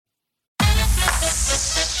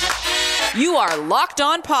You are Locked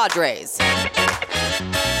On Padres,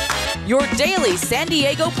 your daily San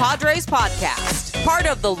Diego Padres podcast. Part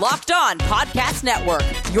of the Locked On Podcast Network,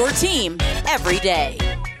 your team every day.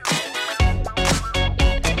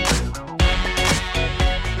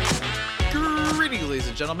 Greetings, ladies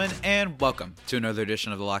and gentlemen, and welcome to another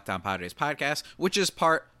edition of the Locked On Padres podcast, which is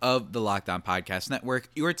part of the Locked On Podcast Network,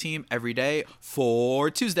 your team every day for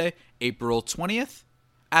Tuesday, April 20th.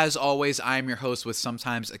 As always, I am your host with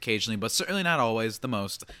sometimes, occasionally, but certainly not always, the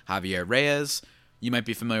most, Javier Reyes. You might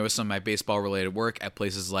be familiar with some of my baseball-related work at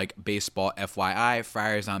places like Baseball FYI,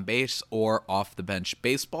 Friars on Base, or Off the Bench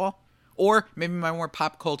Baseball. Or maybe my more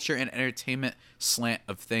pop culture and entertainment slant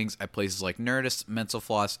of things at places like Nerdist, Mental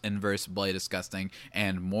Floss, Inverse, Bloody Disgusting,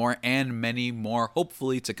 and more, and many more,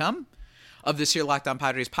 hopefully to come. Of this here Locked On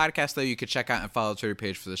Padres podcast, though, you can check out and follow the Twitter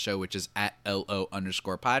page for the show, which is at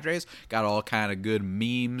 @LO_Padres. Got all kind of good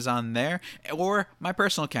memes on there. Or my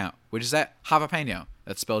personal account, which is at Javapeno.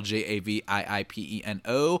 That's spelled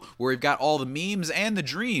JAVIIPENO, where we've got all the memes and the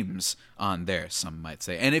dreams on there, some might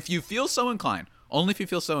say. And if you feel so inclined, only if you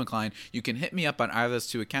feel so inclined, you can hit me up on either of those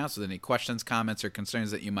two accounts with any questions, comments, or concerns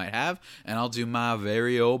that you might have, and I'll do my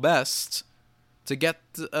very old best to get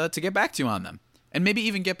back to you on them. And maybe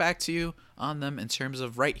even get back to you on them in terms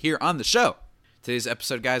of right here on the show. Today's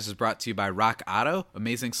episode, guys, is brought to you by Rock Auto.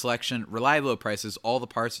 Amazing selection, reliable low prices, all the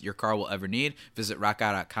parts your car will ever need. Visit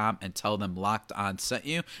rockauto.com and tell them Locked On sent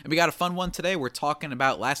you. And we got a fun one today. We're talking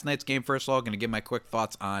about last night's game, first of all. Going to give my quick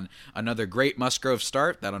thoughts on another great Musgrove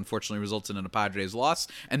start that unfortunately resulted in a Padres loss.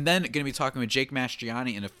 And then going to be talking with Jake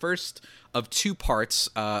Mastriani in the first of two parts,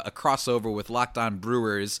 a crossover with Locked On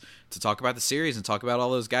Brewers to talk about the series and talk about all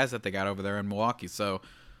those guys that they got over there in Milwaukee. So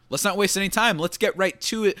let's not waste any time. Let's get right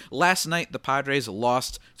to it. Last night, the Padres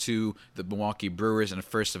lost to the Milwaukee Brewers in a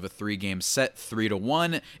first of a three-game set,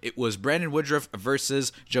 3-1. It was Brandon Woodruff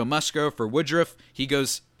versus Joe Musgrove. For Woodruff, he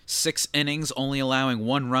goes 6 innings, only allowing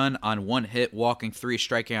 1 run on 1 hit, walking 3,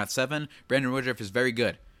 striking out 7. Brandon Woodruff is very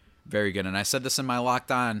good. Very good. And I said this in my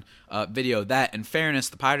Locked On video that, in fairness,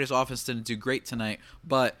 the Padres offense didn't do great tonight,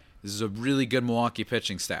 but this is a really good Milwaukee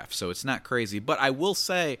pitching staff, so it's not crazy. But I will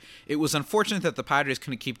say it was unfortunate that the Padres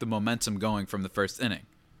couldn't keep the momentum going from the first inning.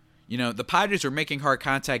 You know, the Padres were making hard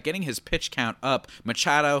contact, getting his pitch count up.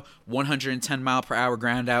 Machado, 110-mile-per-hour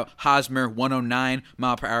ground out. Hosmer,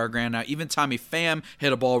 109-mile-per-hour ground out. Even Tommy Pham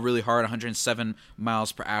hit a ball really hard, 107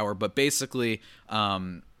 miles per hour. But basically,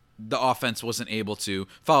 the offense wasn't able to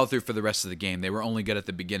follow through for the rest of the game. They were only good at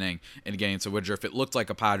the beginning and getting to Woodruff. It looked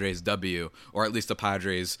like a Padres W, or at least a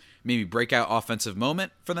Padres maybe breakout offensive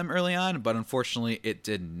moment for them early on, but unfortunately it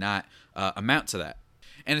did not amount to that.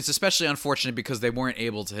 And it's especially unfortunate because they weren't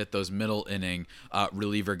able to hit those middle inning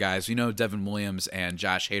reliever guys. We know Devin Williams and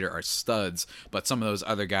Josh Hader are studs, but some of those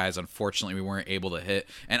other guys, unfortunately, we weren't able to hit.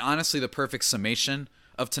 And honestly, the perfect summation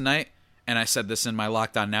of tonight, and I said this in my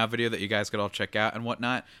Locked On Now video that you guys could all check out and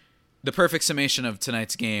whatnot, the perfect summation of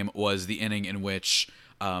tonight's game was the inning in which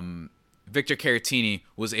Victor Caratini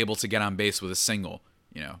was able to get on base with a single.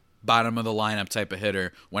 You know, bottom of the lineup type of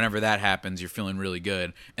hitter. Whenever that happens, you're feeling really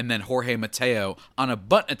good. And then Jorge Mateo, on a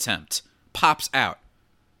bunt attempt, pops out.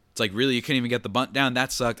 It's like, really, you couldn't even get the bunt down?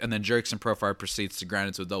 That sucked. And then Jurickson Profar proceeds to ground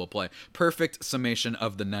into a double play. Perfect summation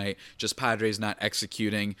of the night. Just Padres not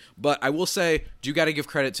executing. But I will say, you got to give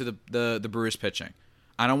credit to the Brewers pitching.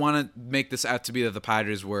 I don't want to make this out to be that the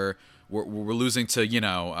Padres were losing to,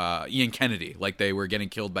 Ian Kennedy, like they were getting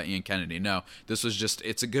killed by Ian Kennedy. No, this was just,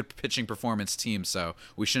 it's a good pitching performance team, so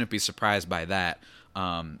we shouldn't be surprised by that.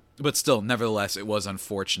 But still, nevertheless, it was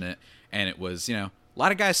unfortunate, and it was, a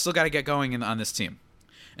lot of guys still got to get going on this team.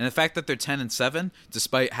 And the fact that they're 10-7,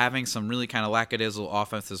 despite having some really kind of lackadaisical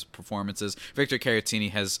offensive performances, Victor Caratini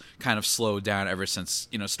has kind of slowed down ever since,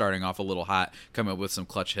 starting off a little hot, coming up with some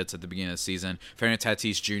clutch hits at the beginning of the season. Fernando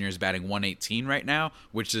Tatis Jr. is batting 118 right now,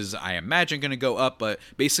 which is, I imagine, going to go up. But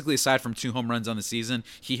basically, aside from 2 home runs on the season,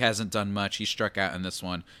 he hasn't done much. He struck out in this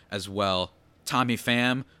one as well. Tommy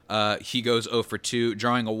Pham, he goes 0 for 2,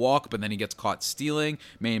 drawing a walk, but then he gets caught stealing.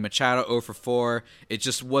 Manny Machado 0 for 4. It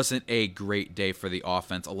just wasn't a great day for the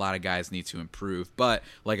offense. A lot of guys need to improve. But,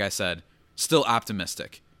 like I said, still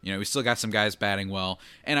optimistic. We still got some guys batting well.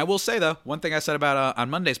 And I will say, though, one thing I said about on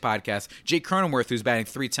Monday's podcast, Jake Cronenworth, who's batting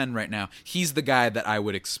 .310 right now, he's the guy that I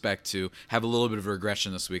would expect to have a little bit of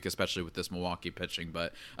regression this week, especially with this Milwaukee pitching.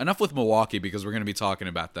 But enough with Milwaukee, because we're going to be talking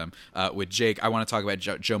about them with Jake. I want to talk about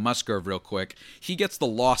Joe Musgrove real quick. He gets the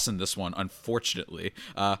loss in this one, unfortunately,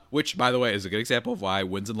 which, by the way, is a good example of why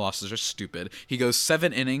wins and losses are stupid. He goes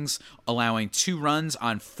 7 innings, allowing 2 runs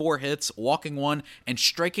on 4 hits, walking 1, and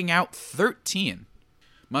striking out 13.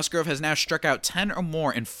 Musgrove has now struck out 10 or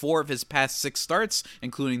more in 4 of his past 6 starts,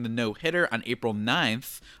 including the no-hitter on April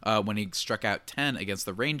 9th when he struck out 10 against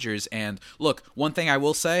the Rangers. And look, one thing I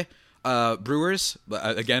will say, Brewers,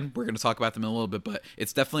 again, we're going to talk about them in a little bit, but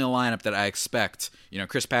it's definitely a lineup that I expect.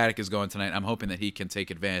 Chris Paddock is going tonight. I'm hoping that he can take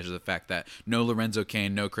advantage of the fact that no Lorenzo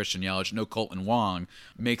Cain, no Christian Yelich, no Colton Wong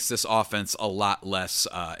makes this offense a lot less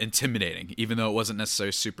intimidating, even though it wasn't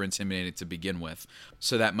necessarily super intimidating to begin with.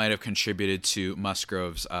 So that might have contributed to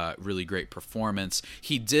Musgrove's really great performance.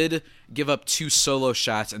 He did give up 2 solo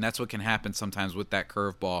shots, and that's what can happen sometimes with that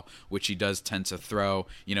curveball, which he does tend to throw.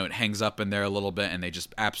 It hangs up in there a little bit, and they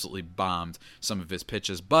just absolutely bombed some of his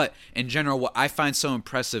pitches. But in general, what I find so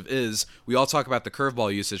impressive is we all talk about the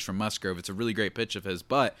curveball usage from Musgrove. It's a really great pitch of his,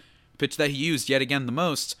 but the pitch that he used yet again the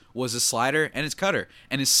most was his slider and his cutter.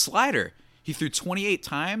 And his slider, he threw 28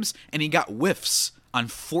 times, and he got whiffs on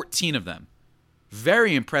 14 of them.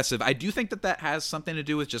 Very impressive. I do think that has something to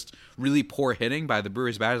do with just really poor hitting by the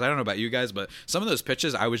Brewers batters. I don't know about you guys, but some of those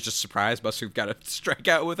pitches I was just surprised Musgrove got a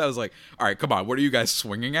strikeout with. I was like, all right, come on, what are you guys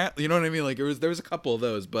swinging at? You know what I mean? Like there was a couple of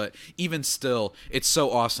those, but even still, it's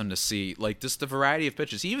so awesome to see just the variety of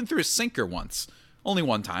pitches. He even threw a sinker once. Only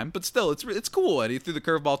one time, but still, it's cool. And he threw the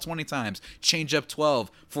curveball 20 times, changeup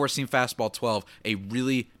 12, four-seam fastball 12. A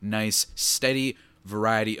really nice, steady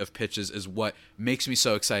variety of pitches is what makes me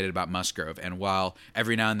so excited about Musgrove. And while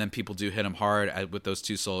every now and then people do hit him hard with those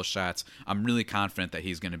 2 solo shots, I'm really confident that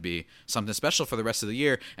he's going to be something special for the rest of the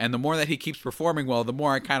year. And the more that he keeps performing well, the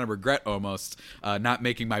more I kind of regret almost not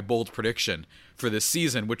making my bold prediction for this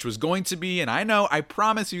season, which was going to be, and I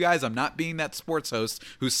promise you guys, I'm not being that sports host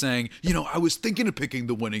who's saying, I was thinking of picking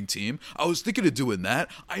the winning team. I was thinking of doing that.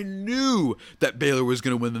 I knew that Baylor was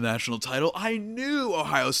going to win the national title. I knew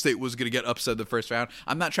Ohio State was going to get upset the first round.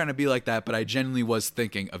 I'm not trying to be like that, but I genuinely was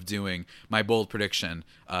thinking of doing my bold prediction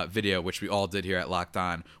video, which we all did here at Locked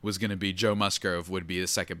On, was going to be Joe Musgrove would be the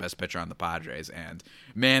second best pitcher on the Padres. And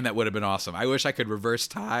man, that would have been awesome. I wish I could reverse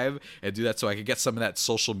time and do that so I could get some of that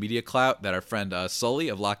social media clout that our friend Sully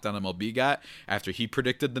of Locked On MLB got after he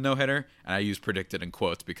predicted the no-hitter. And I use predicted in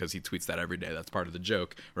quotes because he tweets that every day. That's part of the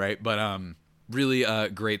joke, right? But really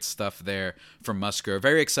great stuff there from Musgrove.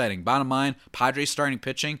 Very exciting. Bottom line, Padres starting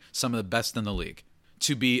pitching, some of the best in the league.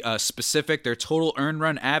 To be specific, their total earned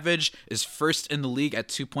run average is first in the league at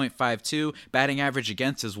 2.52. Batting average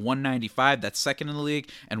against is 195. That's second in the league.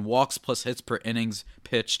 And walks plus hits per innings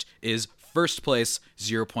pitched is first place,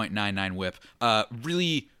 0.99 whip.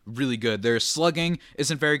 Really, really good. Their slugging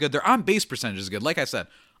isn't very good. Their on-base percentage is good. Like I said,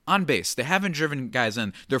 on base. They haven't driven guys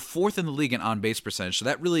in. They're 4th in the league in on-base percentage. So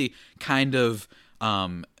that really kind of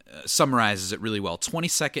summarizes it really well.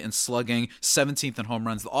 22nd in slugging, 17th in home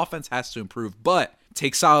runs. The offense has to improve, but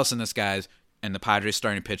take solace in this, guys, and the Padres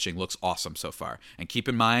starting pitching looks awesome so far. And keep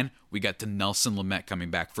in mind, we got Dinelson Lamet coming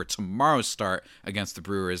back for tomorrow's start against the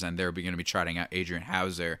Brewers, and they're going to be trotting out Adrian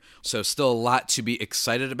Hauser. So still a lot to be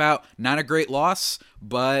excited about. Not a great loss,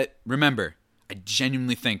 but remember, I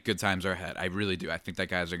genuinely think good times are ahead. I really do. I think that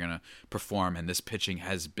guys are going to perform, and this pitching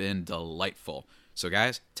has been delightful. So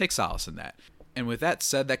guys, take solace in that. And with that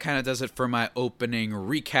said, that kind of does it for my opening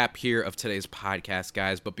recap here of today's podcast,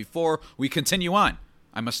 guys. But before we continue on,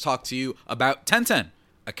 I must talk to you about 1010,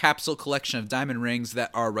 a capsule collection of diamond rings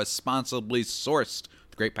that are responsibly sourced.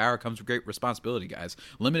 With great power comes with great responsibility, guys.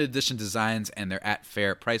 Limited edition designs, and they're at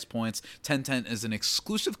fair price points. 1010 is an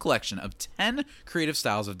exclusive collection of 10 creative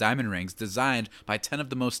styles of diamond rings designed by 10 of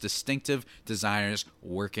the most distinctive designers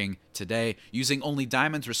working today. Using only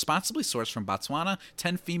diamonds responsibly sourced from Botswana,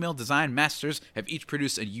 10 female design masters have each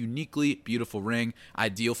produced a uniquely beautiful ring,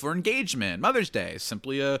 ideal for engagement, Mother's Day,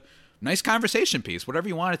 simply a nice conversation piece, whatever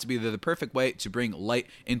you want it to be. They're the perfect way to bring light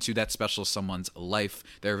into that special someone's life.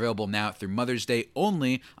 They're available now through Mother's Day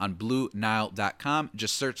only on BlueNile.com.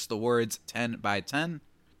 Just search the words 10 by 10.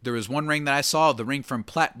 There was one ring that I saw, the ring from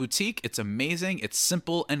Platt Boutique. It's amazing. It's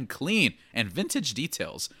simple and clean, and vintage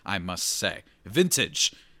details, I must say.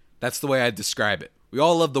 Vintage. That's the way I describe it. We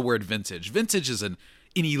all love the word vintage. Vintage is an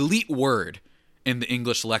elite word in the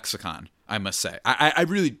English lexicon, I must say. I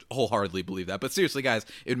really wholeheartely believe that. But seriously, guys,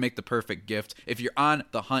 it would make the perfect gift. If you're on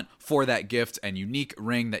the hunt for that gift and unique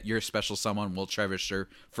ring that your special someone will cherish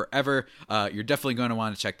forever, you're definitely going to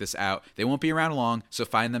want to check this out. They won't be around long, so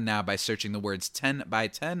find them now by searching the words 10 by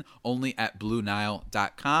 10 only at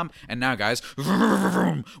BlueNile.com. And now, guys,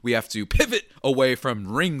 we have to pivot away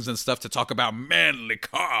from rings and stuff to talk about manly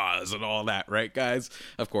cars and all that, right, guys?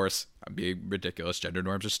 Of course, I'm being ridiculous. Gender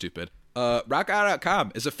norms are stupid.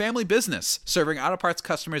 RockAuto.com is a family business serving auto parts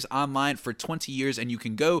customers online for 20 years, and you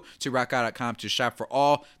can go to RockAuto.com to shop for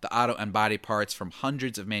all the auto and body parts from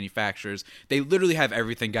hundreds of manufacturers. They literally have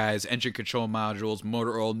everything, guys. Engine control modules,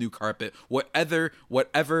 motor oil, new carpet,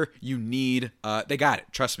 whatever you need, they got it.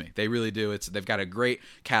 Trust me, they really do. They've got a great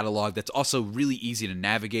catalog that's also really easy to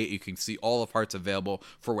navigate. You can see all the parts available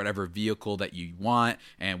for whatever vehicle that you want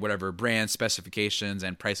and whatever brand, specifications,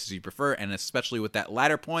 and prices you prefer, and especially with that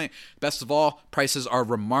latter point, best of all, prices are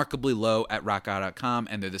remarkably low at RockAuto.com,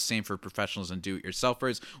 and they're the same for professionals and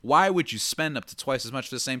do-it-yourselfers. Why would you spend up to twice as much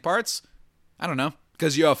for the same parts? I don't know.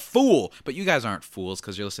 Because you're a fool. But you guys aren't fools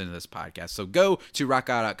because you're listening to this podcast. So go to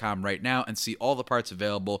RockAuto.com right now and see all the parts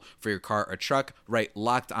available for your car or truck. Right,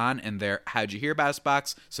 Locked On in their How'd You Hear About Us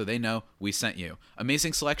box so they know we sent you.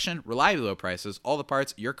 Amazing selection, reliably low prices, all the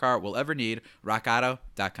parts your car will ever need.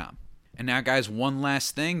 RockAuto.com. And now, guys, one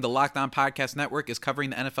last thing. The Locked On Podcast Network is covering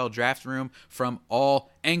the NFL Draft Room from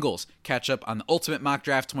all angles. Catch up on the Ultimate Mock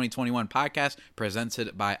Draft 2021 podcast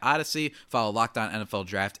presented by Odyssey. Follow Locked On NFL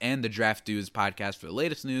Draft and the Draft Dudes podcast for the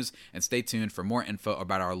latest news. And stay tuned for more info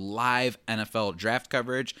about our live NFL draft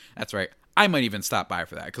coverage. That's right. I might even stop by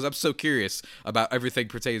for that because I'm so curious about everything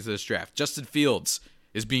pertaining to this draft. Justin Fields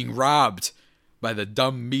is being robbed by the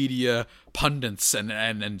dumb media pundits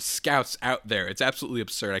and scouts out there. It's absolutely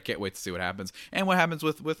absurd. I can't wait to see what happens and what happens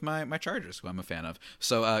with my Chargers, who I'm a fan of.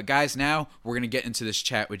 So, guys, now we're going to get into this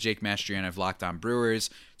chat with Jake Mastriano of Locked On Brewers.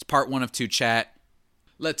 It's part 1 of 2 chat.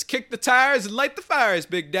 Let's kick the tires and light the fires,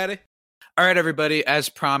 Big Daddy. All right, everybody, as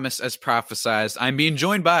promised, as prophesized, I'm being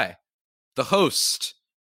joined by the host,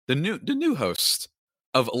 the new host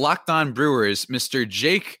of Locked On Brewers, Mr.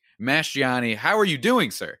 Jake Mastriani. How are you doing,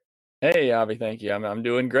 sir? Hey, Avi, thank you. I'm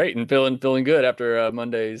doing great and feeling good after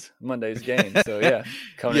Monday's game. So yeah,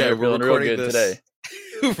 coming in feeling real good today.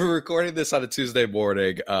 We're recording this on a Tuesday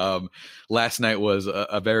morning. Last night was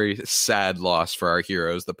a very sad loss for our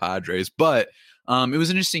heroes, the Padres, but it was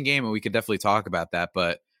an interesting game, and we could definitely talk about that.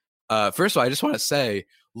 But first of all, I just want to say,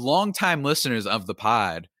 longtime listeners of the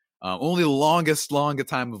pod, only the longest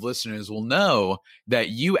time of listeners will know that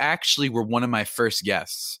you actually were one of my first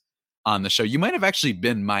guests on the show. You might have actually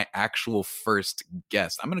been my actual first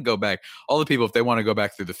guest. I'm going to go back. All the people, if they want to go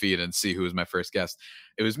back through the feed and see who was my first guest,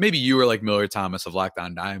 it was maybe you or like Miller Thomas of Locked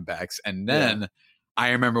On Diamondbacks. And then I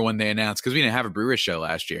remember when they announced, because we didn't have a Brewers show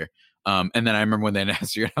last year. And then I remember when they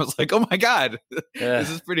announced you, and I was like, oh my God, this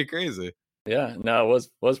is pretty crazy. Yeah, no, it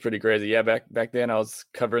was pretty crazy. Yeah, back then I was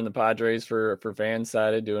covering the Padres for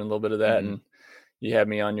Fansided, doing a little bit of that, and you had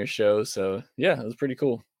me on your show. So yeah, it was pretty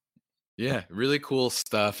cool. Yeah, really cool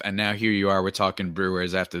stuff. And now here you are, we're talking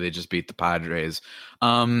Brewers after they just beat the Padres.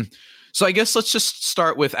 So I guess let's just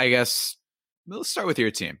start with, let's start with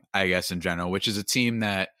your team, I guess, in general, which is a team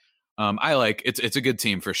that I like. It's a good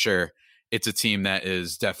team for sure. It's a team that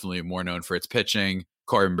is definitely more known for its pitching.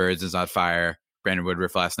 Corbin Burnes is on fire. Brandon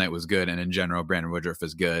Woodruff last night was good. And in general, Brandon Woodruff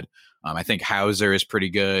is good. I think Hauser is pretty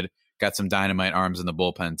good. Got some dynamite arms in the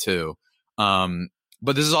bullpen too.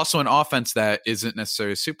 But this is also an offense that isn't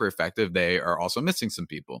necessarily super effective. They are also missing some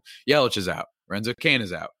people. Yelich is out. Renzo Cain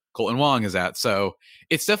is out. Colton Wong is out. So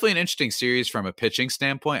it's definitely an interesting series from a pitching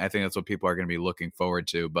standpoint. I think that's what people are going to be looking forward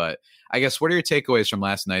to. But I guess, what are your takeaways from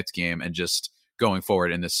last night's game and just going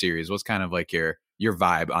forward in this series? What's kind of like your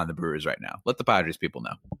vibe on the Brewers right now? Let the Padres people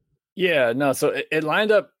know. Yeah, no, so it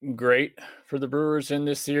lined up great for the Brewers in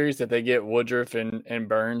this series that they get Woodruff and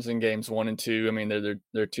Burnes in games 1 and 2. I mean, they're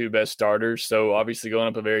their two best starters. So obviously going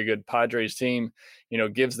up a very good Padres team,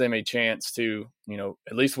 gives them a chance to,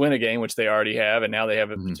 at least win a game, which they already have. And now they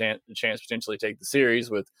have a chance to potentially take the series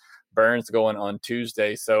with Burnes going on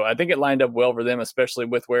Tuesday. So I think it lined up well for them, especially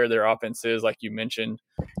with where their offense is, like you mentioned,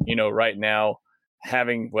 right now,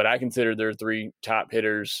 having what I consider their 3 top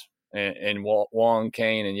hitters and Wong,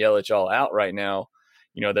 Cain, and Yelich all out right now.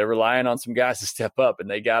 They're relying on some guys to step up, and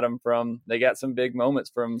they got some big moments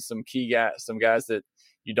from some key guys, some guys that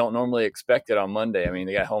you don't normally expect it on Monday. I mean,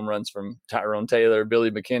 they got home runs from Tyrone Taylor,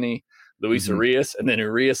 Billy McKinney, Luis Urias, and then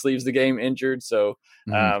Urias leaves the game injured. So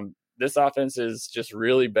this offense is just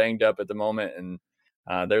really banged up at the moment,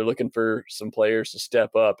 and they're looking for some players to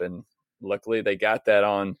step up, and luckily they got that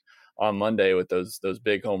on Monday with those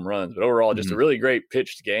big home runs. But overall, just a really great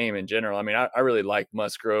pitched game in general. I mean, I really like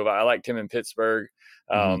Musgrove. I liked him in Pittsburgh.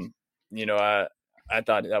 I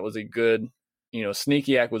thought that was a good,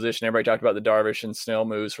 sneaky acquisition. Everybody talked about the Darvish and Snell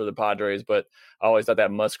moves for the Padres, but I always thought that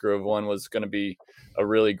Musgrove one was going to be a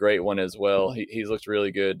really great one as well. He's looked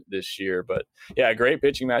really good this year. But yeah, great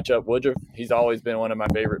pitching matchup. Woodruff, he's always been one of my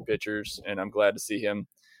favorite pitchers, and I'm glad to see him,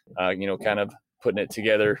 kind of putting it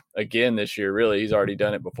together again this year. Really, he's already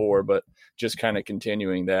done it before, but just kind of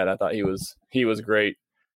continuing that. I thought he was great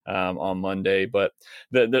on Monday. But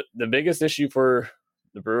the biggest issue for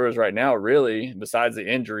the Brewers right now, really, besides the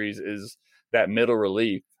injuries, is that middle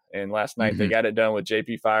relief. And last night they got it done with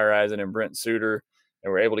JP Fireeisen and Brent Suter,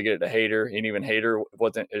 and were able to get it to Hader. And even Hader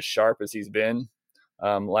wasn't as sharp as he's been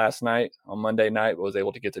last night on Monday night, but was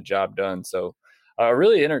able to get the job done. So a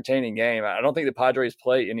really entertaining game. I don't think the Padres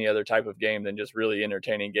play any other type of game than just really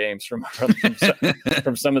entertaining games from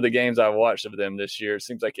some of the games I've watched of them this year. It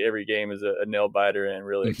seems like every game is a nail biter and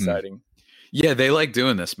really exciting. Yeah, they like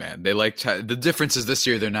doing this, man. They like the difference is this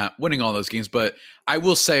year they're not winning all those games. But I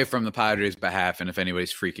will say from the Padres' behalf, and if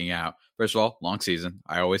anybody's freaking out, first of all, long season.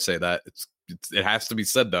 I always say that. It has to be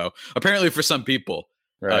said, though. Apparently for some people,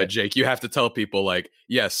 right. Jake, you have to tell people, like,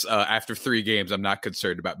 yes, after 3 games, I'm not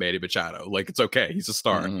concerned about Manny Machado. Like, it's okay. He's a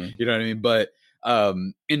star. You know what I mean? But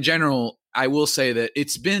in general, I will say that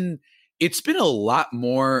it's been a lot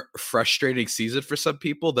more frustrating season for some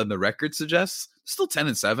people than the record suggests. Still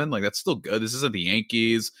 10-7, like that's still good. This isn't the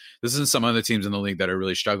Yankees. This isn't some other teams in the league that are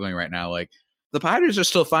really struggling right now. Like the Padres are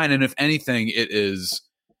still fine, and if anything,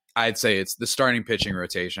 I'd say it's the starting pitching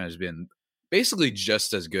rotation has been basically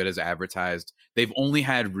just as good as advertised. They've only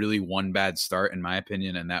had really one bad start, in my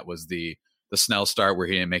opinion, and that was the Snell start where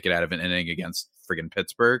he didn't make it out of an inning against friggin'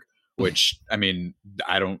 Pittsburgh. Which, I mean,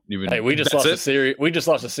 I don't even. Hey, we just lost a series. We just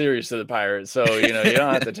lost a series to the Pirates, so you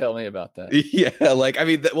don't have to tell me about that. Yeah, like I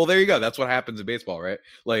mean, well, there you go. That's what happens in baseball, right?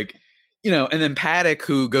 Like, and then Paddock,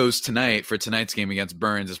 who goes tonight for tonight's game against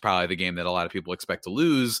Burns, is probably the game that a lot of people expect to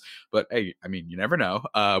lose. But hey, I mean, you never know.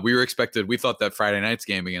 We thought that Friday night's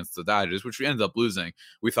game against the Dodgers, which we ended up losing,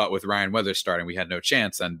 we thought with Ryan Weathers starting, we had no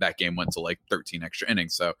chance, and that game went to like 13 extra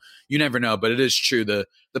innings. So you never know. But it is true. The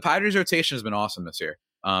Padres rotation has been awesome this year.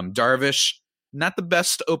 Darvish, not the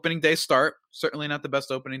best opening day start, certainly not the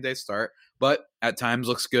best opening day start, but at times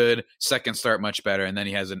looks good. Second start much better, and then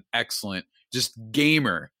he has an excellent, just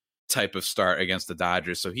gamer type of start against the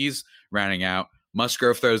Dodgers. So he's rounding out.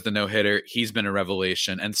 Musgrove throws the no-hitter. He's been a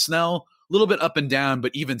revelation. And Snell, a little bit up and down,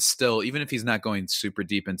 but even still, even if he's not going super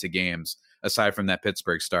deep into games, aside from that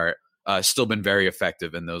Pittsburgh start, still been very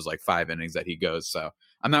effective in those like 5 innings that he goes. So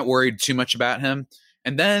I'm not worried too much about him.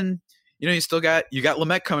 And then you got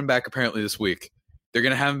Lamet coming back apparently this week. They're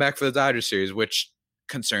going to have him back for the Dodgers series, which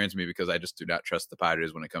concerns me because I just do not trust the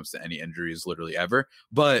Padres when it comes to any injuries literally ever.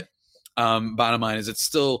 But bottom line is it's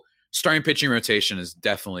still starting pitching rotation has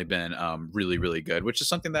definitely been really, really good, which is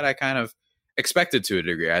something that I kind of expected to a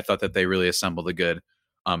degree. I thought that they really assembled a good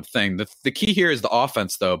thing. The key here is the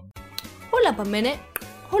offense, though. Hold up a minute.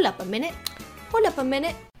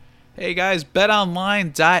 Hey, guys,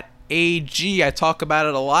 betonline.ag. I talk about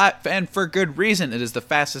it a lot, and for good reason. It is the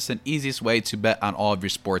fastest and easiest way to bet on all of your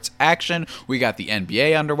sports action. We got the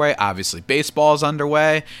NBA underway, obviously baseball is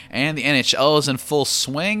underway, and the NHL is in full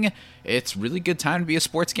swing. It's really good time to be a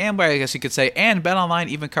sports gambler, I guess you could say, and BetOnline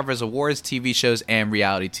even covers awards, TV shows, and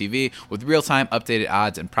reality TV with real-time updated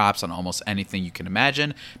odds and props on almost anything you can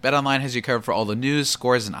imagine. BetOnline has you covered for all the news,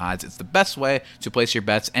 scores, and odds. It's the best way to place your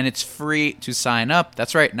bets, and it's free to sign up.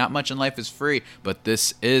 That's right, not much in life is free, but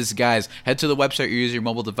this is, guys. Head to the website or use your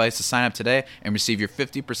mobile device to sign up today and receive your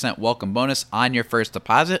 50% welcome bonus on your first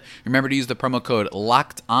deposit. Remember to use the promo code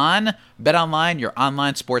LOCKEDON. BetOnline, your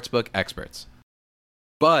online sportsbook experts.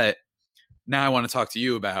 But now I want to talk to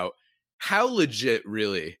you about how legit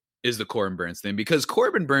really is the Corbin Burnes thing, because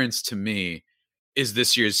Corbin Burnes to me is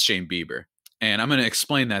this year's Shane Bieber. And I'm going to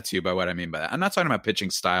explain that to you by what I mean by that. I'm not talking about pitching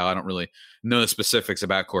style. I don't really know the specifics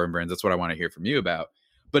about Corbin Burnes. That's what I want to hear from you about.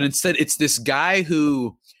 But instead, it's this guy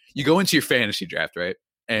who you go into your fantasy draft, right?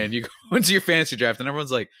 And you go into your fantasy draft and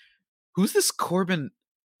everyone's like, who's this Corbin?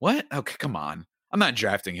 What? Okay, come on. I'm not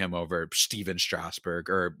drafting him over Steven Strasburg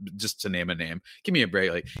or just to name a name. Give me a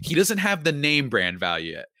break. Like, he doesn't have the name brand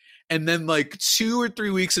value yet. And then like 2 or 3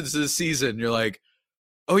 weeks into the season, you're like,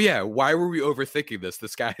 oh yeah, why were we overthinking this?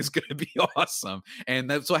 This guy is going to be awesome. And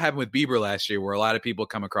that's what happened with Bieber last year, where a lot of people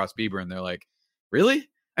come across Bieber and they're like, really?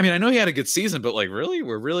 I mean, I know he had a good season, but like,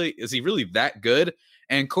 really? Is he really that good?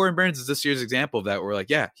 And Corbin Burnes is this year's example of that. We're like,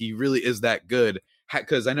 yeah, he really is that good.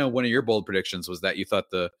 Because I know one of your bold predictions was that you thought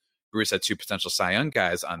the Brewers had 2 potential Cy Young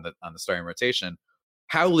guys on the starting rotation.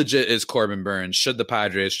 How legit is Corbin Burnes? Should the Fire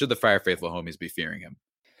Faithful homies be fearing him?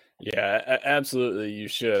 Yeah, absolutely. You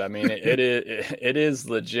should. I mean, it is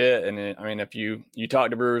legit. And if you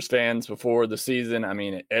talk to Brewers fans before the season, I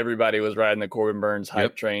mean, everybody was riding the Corbin Burnes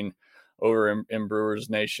hype train over in Brewers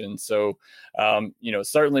Nation. So,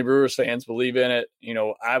 certainly Brewers fans believe in it.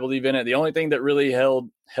 I believe in it. The only thing that really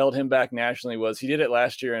held him back nationally was he did it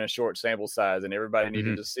last year in a short sample size, and everybody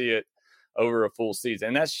needed to see it over a full season.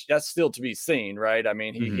 And that's still to be seen, right? I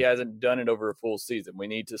mean, he hasn't done it over a full season. We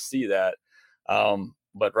need to see that.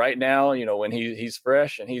 But right now, when he's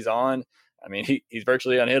fresh and he's on, I mean, he's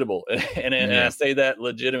virtually unhittable. And I say that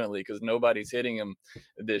legitimately because nobody's hitting him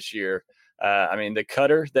this year. I mean, the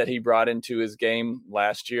cutter that he brought into his game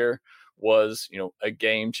last year was, a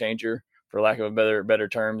game changer, for lack of a better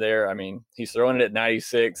term there. I mean, he's throwing it at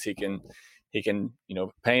 96. He can,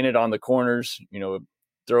 paint it on the corners,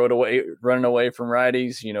 throw it away, running away from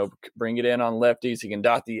righties, bring it in on lefties. He can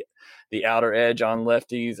dot the outer edge on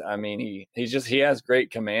lefties. I mean, he has great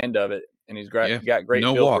command of it. And he's got great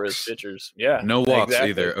feel for his pitchers. Yeah. No walks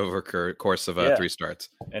either over course of 3 starts.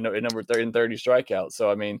 And number 30 and 30 strikeouts. So,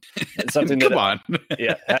 I mean, it's something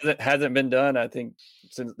that hasn't been done, I think,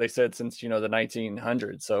 since the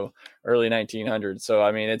 1900s. So early 1900s. So,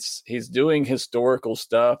 I mean, he's doing historical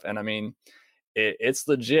stuff. And I mean, it's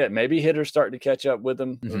legit. Maybe hitters start to catch up with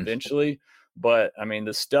him eventually. But I mean,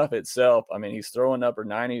 the stuff itself, I mean, he's throwing upper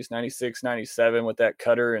 90s, 96, 97 with that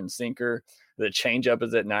cutter and sinker. The changeup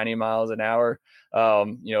is at 90 miles an hour.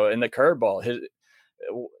 And the curveball,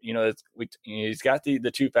 he's got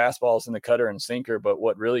the 2 fastballs in the cutter and sinker. But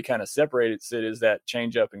what really kind of separates it is that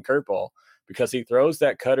changeup and curveball, because he throws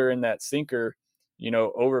that cutter and that sinker,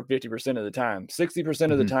 over 50% of the time.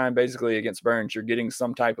 60% of the time, basically, against Burns, you're getting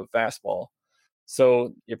some type of fastball.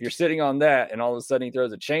 So if you're sitting on that and all of a sudden he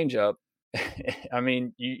throws a changeup, I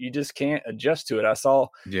mean, you just can't adjust to it. I saw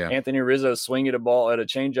Anthony Rizzo swing at a ball at a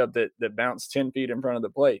changeup that bounced 10 feet in front of the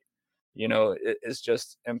plate. It's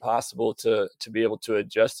just impossible to be able to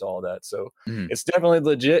adjust to all that. So it's definitely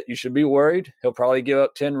legit. You should be worried. He'll probably give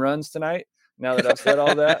up 10 runs tonight, now that I've said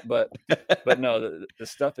all that. But no, the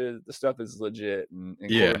stuff is legit. And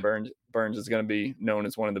Corbin Burns is going to be known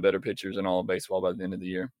as one of the better pitchers in all of baseball by the end of the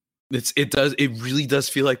year. It really does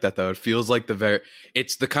feel like that, though. It feels like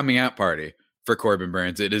it's the coming out party for Corbin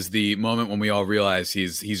Burns. It is the moment when we all realize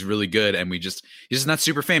he's really good, and he's just not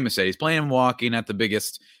super famous yet. He's playing walkie, not the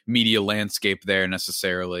biggest media landscape there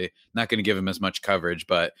necessarily. Not going to give him as much coverage,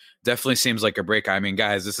 but definitely seems like a break. I mean,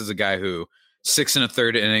 guys, this is a guy who 6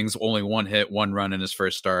 1/3 innings, only 1 hit, 1 run in his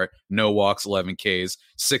first start, no walks, 11 Ks,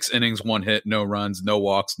 6 innings, 1 hit, no runs, no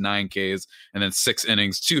walks, 9 Ks, and then 6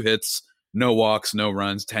 innings, 2 hits, no walks, no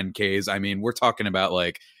runs, 10 Ks. I mean, we're talking about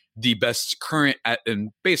like the best current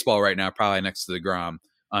in baseball right now, probably next to DeGrom,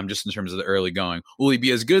 just in terms of the early going. Will he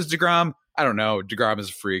be as good as DeGrom? I don't know. DeGrom is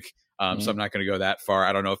a freak, so I'm not going to go that far.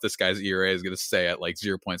 I don't know if this guy's ERA is going to stay at like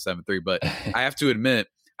 0.73, but I have to admit,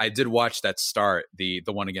 I did watch that start, the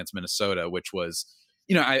one against Minnesota, which was,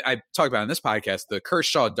 I talked about in this podcast, the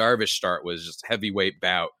Kershaw-Darvish start was just heavyweight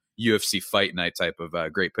bout, UFC fight night type of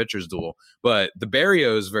great pitchers duel. But the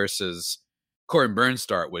Berrios versus Corbin Burns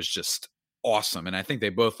start was just awesome. And I think they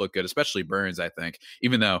both look good, especially Burns, I think,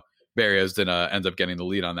 even though Berrios did end up getting the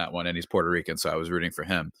lead on that one, and he's Puerto Rican, so I was rooting for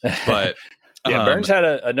him. But Burns had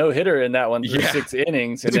a no-hitter in that one through 6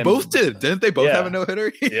 innings. And they both did. Didn't they both have a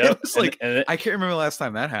no-hitter? Yep. It was I can't remember the last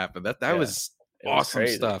time that happened. That was awesome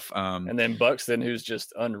stuff. And then Buxton, who's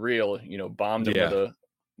just unreal, bombed him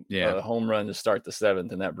with a home run to start the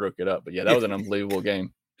 7th, and that broke it up. But that was an unbelievable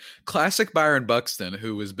game. Classic Byron Buxton,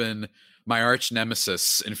 who has been my arch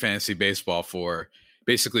nemesis in fantasy baseball for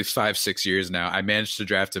basically 5-6 years now. I managed to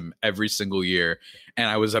draft him every single year, and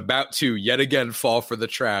I was about to yet again fall for the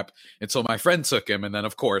trap until my friend took him. And then,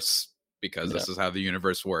 of course, because this is how the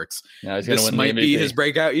universe works, this might be his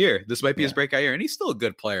breakout year. This might be his breakout year, and he's still a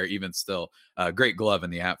good player, even still. Great glove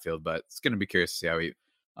in the outfield, but it's going to be curious to see how he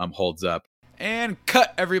holds up. And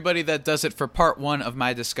cut, everybody. That does it for part 1 of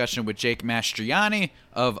my discussion with Jake Mastriani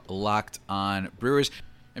of Locked On Brewers.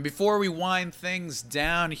 And before we wind things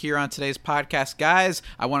down here on today's podcast, guys,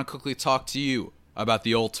 I want to quickly talk to you about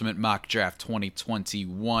the Ultimate Mock Draft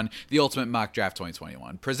 2021. The Ultimate Mock Draft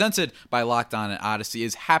 2021, presented by Locked On and Odyssey,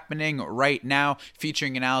 is happening right now,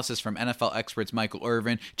 featuring analysis from NFL experts Michael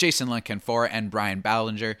Irvin, Jason Lincolnfora, and Brian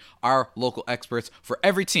Ballinger, our local experts for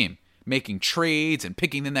every team making trades and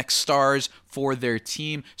picking the next stars for their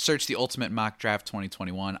team. Search the Ultimate Mock Draft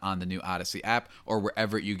 2021 on the new Odyssey app or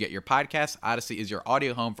wherever you get your podcasts. Odyssey is your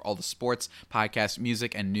audio home for all the sports, podcasts,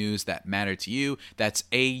 music, and news that matter to you. That's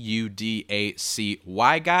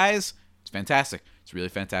AUDACY, guys. It's fantastic. It's really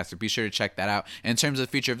fantastic. Be sure to check that out. And in terms of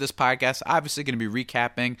the future of this podcast, obviously going to be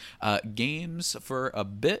recapping games for a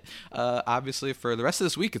bit. Obviously, for the rest of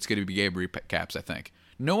this week, it's going to be game recaps, I think.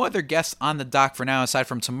 no other guests on the dock for now, aside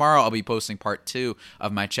from tomorrow. I'll be posting part 2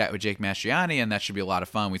 of my chat with Jake Mastriani, and that should be a lot of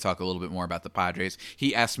fun. We talk a little bit more about the Padres.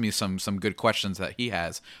 He asked me some good questions that he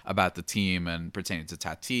has about the team and pertaining to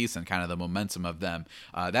Tatis and kind of the momentum of them.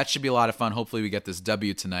 That should be a lot of fun. Hopefully we get this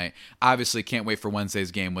W tonight. Obviously can't wait for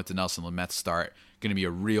Wednesday's game with the Nelson Lamet start. Going to be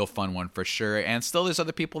a real fun one for sure. And still there's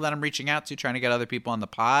other people that I'm reaching out to, trying to get other people on the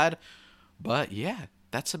pod. But yeah,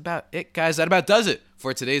 that's about it, guys. That about does it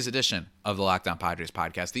for today's edition of the Locked On Padres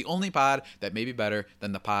podcast, the only pod that may be better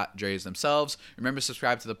than the Padres themselves. Remember to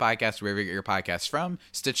subscribe to the podcast wherever you get your podcasts from: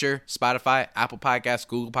 Stitcher, Spotify, Apple Podcasts,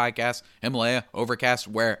 Google Podcasts, Himalaya, Overcast,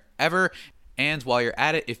 wherever. And while you're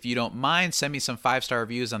at it, if you don't mind, send me some 5-star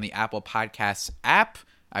reviews on the Apple Podcasts app.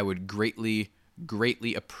 I would greatly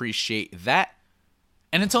appreciate that.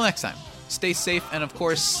 And until next time, stay safe and, of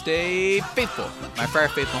course, stay faithful. My Friar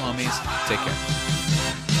Faithful homies, take care.